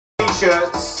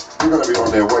t-shirts. They're going to be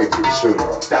on their way pretty soon,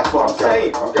 right? That's what I'm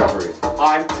saying. I'm gathering.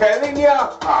 I'm telling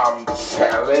ya. I'm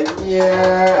telling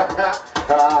ya.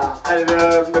 And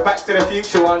the Back to the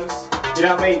Future ones, you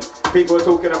know what I mean? People are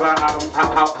talking about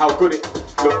how good it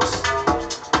looks.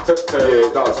 Yeah,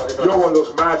 it does. Your one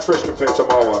looks mad fresh compared to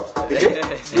my one.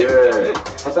 Yeah.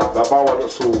 Like my one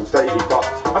looks all dated, but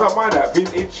I don't mind that.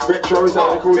 Vintage retro, is that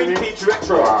what they call it? Vintage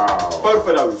retro. Wow. Both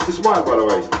of those. This is mine, by the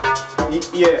way.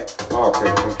 Yeah. Oh,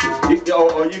 okay, thank you.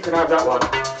 Or you can have that one. I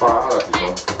like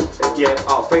this one. Yeah,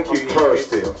 oh, thank you.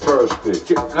 Thirsty.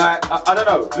 Like, I don't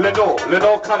know,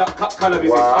 Lenore colour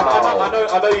business. Wow.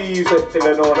 I know you use it in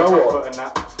Lenore. You know what? And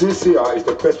that. This here is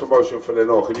the best promotion for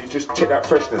Lenore. Can you just check that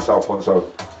freshness,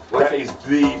 Alfonzo? That is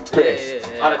the best.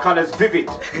 And the colour's vivid.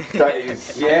 That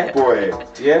is, yeah. Boy.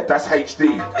 Yeah. That's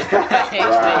HD.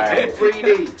 Right.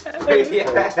 3D.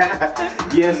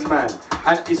 Yes, man.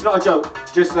 And it's not a joke.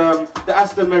 Just the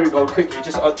Aston Merrifield quickly.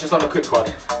 Just on a quick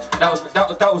one.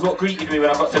 That was what greeted me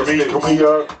when I got to the studio. Can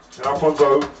we,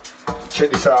 Alfonzo, check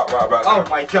this out right about now. Oh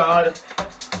my God.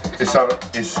 It's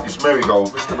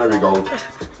Marigold, Mr. Marigold.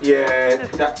 Yeah,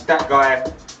 that guy.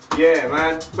 Yeah,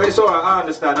 man. But it's alright, I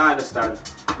understand. You know what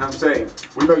I'm saying?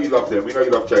 We know you love them, we know you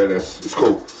love JLS. It's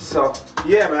cool. So,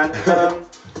 yeah, man.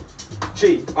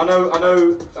 G, I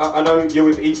know you're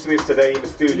with E.Smiz today in the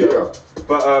studio. Yeah.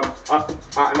 But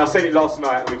and I said it last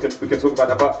night, and we can talk about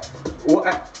that. But what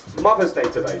Mother's Day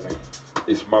today, mate?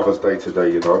 It's Mother's Day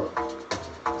today, you know.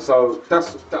 So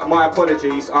my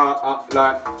apologies. I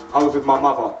was with my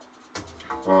mother.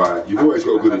 Alright, you've always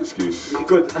got a good excuse.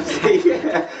 Good,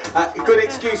 yeah. Good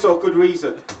excuse or good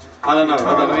reason. I don't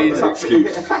know.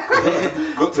 Excuse.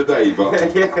 Not today,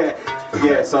 but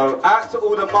yeah. So out to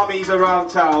all the mummies around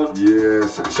town.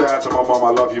 Yes. Shout out to my mum. I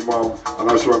love you, mum. I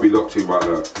know she won't be locked in right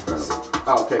now.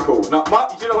 Oh, okay, cool. Now, do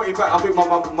you know what? In fact, I think my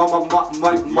mum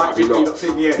might be locked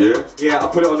in. Yeah. I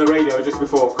put it on the radio just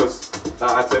before because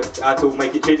I had to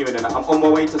make it genuine, and I'm on my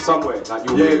way to somewhere. Like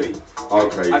you hear me.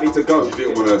 Okay. I need to go. You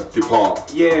didn't want to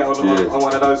depart. Yeah, on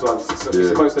one of those ones. It's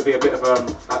supposed to be a bit of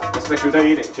a special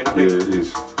day, innit? Do you know what I mean? Yeah, it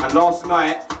is. And last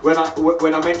night,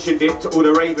 when I mentioned it to all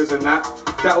the ravers and that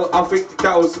I think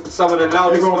that was some of the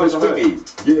loudest noise I've heard.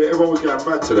 Yeah, everyone was going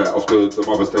mad to that after the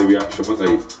Mother's Day reaction, weren't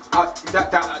they?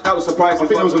 That was surprising. I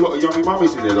think there was a lot of Yummy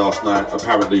Mummies in there last night,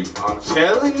 apparently. I'm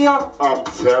telling ya.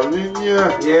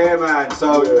 Yeah, man.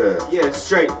 So, yeah,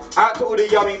 straight. Out to all the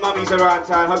Yummy Mummies around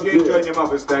town. Hope you enjoyed your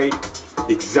Mother's Day.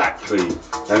 Exactly.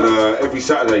 And every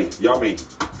Saturday, Yummy,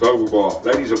 Global Bar.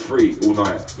 Ladies are free all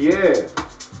night. Yeah.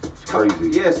 Crazy.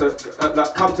 Yeah, so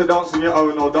like come to dance on your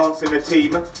own or dance in a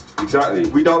team. Exactly.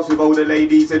 We dance with all the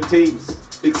ladies and teams.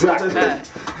 Exactly.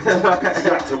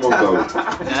 Exactamundo.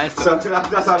 So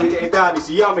that's how we get it down. It's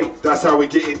Yummy. That's how we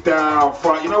get it down.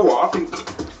 You know what? I think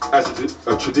as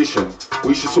a tradition,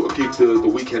 we should sort of give the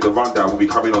weekend a rundown when we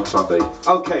come in on Sunday.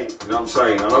 Okay. You know what I'm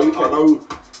saying? I know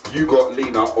you got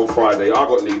lean up on Friday. I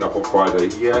got lean up on Friday.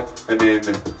 Yeah. And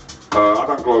then I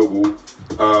done Global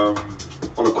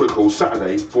on a quick call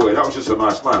Saturday. Boy, that was just a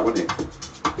nice night, wasn't it?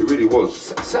 It really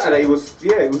was. Saturday was,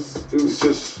 yeah, it was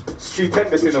just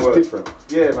stupendous in a word. Different.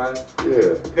 Yeah, man.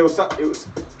 Yeah. There was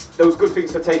good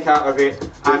things to take out of it.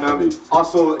 Definitely. And I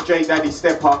saw J Daddy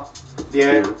step up,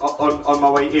 on my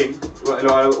way in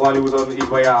while he was on his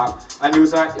way out, and it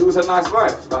was a nice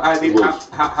vibe. Like,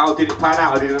 how did it pan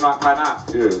out? How did the night pan out?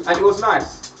 Yeah. And it was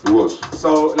nice. It was.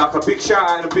 So, like, a big shout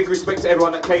out and a big respect to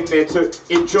everyone that came there to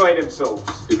enjoy themselves.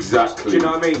 Exactly. Do you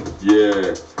know what I mean?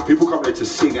 Yeah. People come there to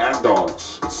sing and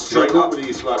dance. Straight up. Normally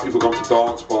it's like people come to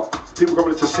dance, but people come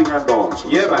there to sing and dance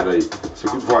on Saturday. It's a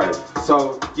good vibe.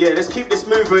 So, yeah, let's keep this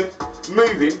moving.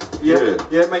 Yeah,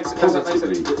 it makes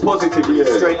Positively. Positively,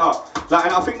 straight up. Like,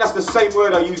 and I think that's the same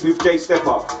word I use with J Step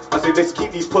Up. I said, let's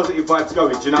keep these positive vibes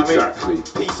going. Do you know what I mean?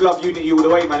 Peace, love, unity all the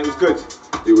way, man. It was good.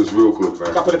 It was real good, man.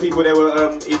 A couple of people there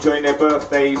were enjoying their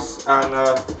birthdays, and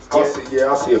I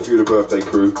see a few of the birthday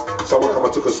crew. Someone come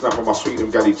and took a snap on my Sweet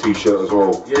and Galley t-shirt as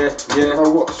well. Yeah. You know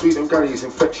what? Sweet and Galley is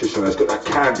infectious, and it's got that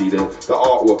candy. The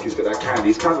artwork has got that candy.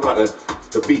 It's kind of like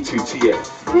the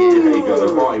B2TF behaviour,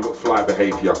 the Marty McFly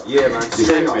behaviour. Yeah, man. You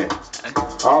see me?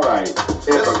 All right.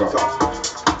 Here we go.